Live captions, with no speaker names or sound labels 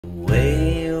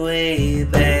Way, way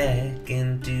back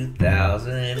in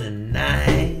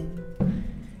 2009,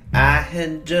 I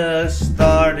had just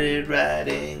started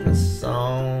writing a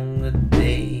song a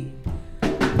day.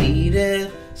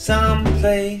 Needed some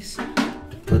place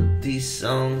to put these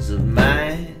songs of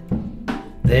mine.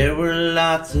 There were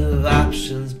lots of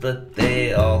options, but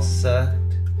they all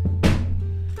sucked.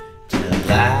 Till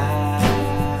I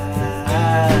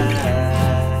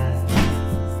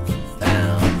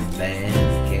found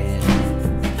Bandcamp,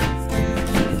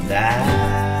 and I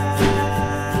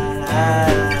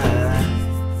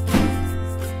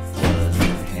was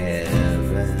in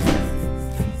heaven.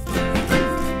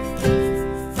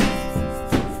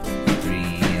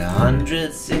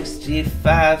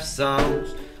 365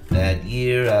 songs that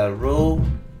year I wrote,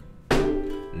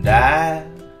 and I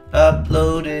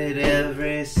uploaded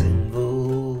every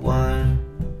single one.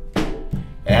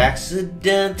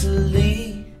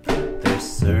 Accidentally, their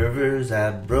servers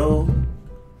I broke.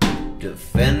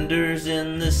 Defenders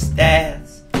in the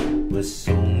stats was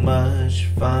so much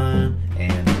fun,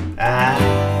 and I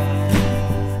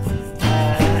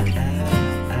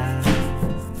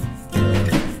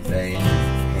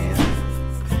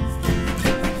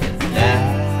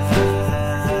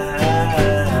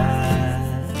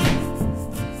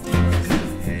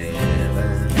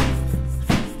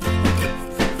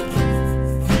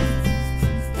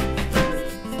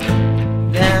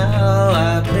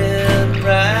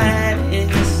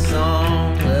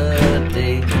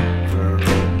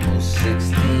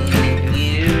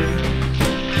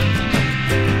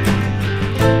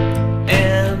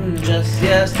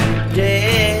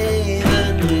yesterday,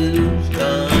 the news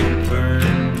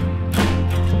confirmed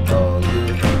all of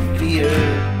the fear.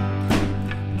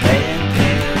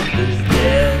 Bandcamp is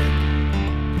dead,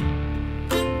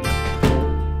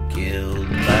 killed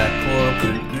by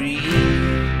corporate greed.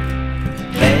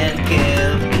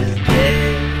 Bandcamp is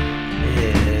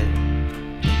dead,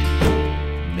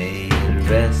 may it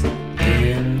rest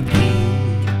in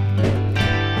peace.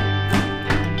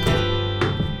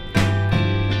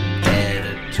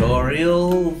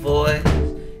 Editorial voice,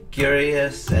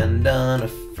 curious and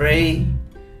unafraid.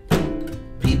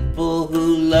 People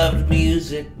who loved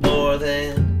music more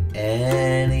than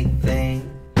anything.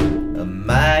 A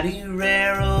mighty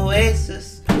rare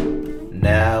oasis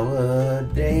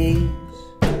nowadays.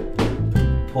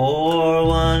 Pour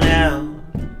one out,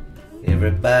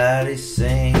 everybody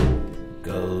sing.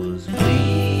 Goes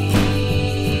we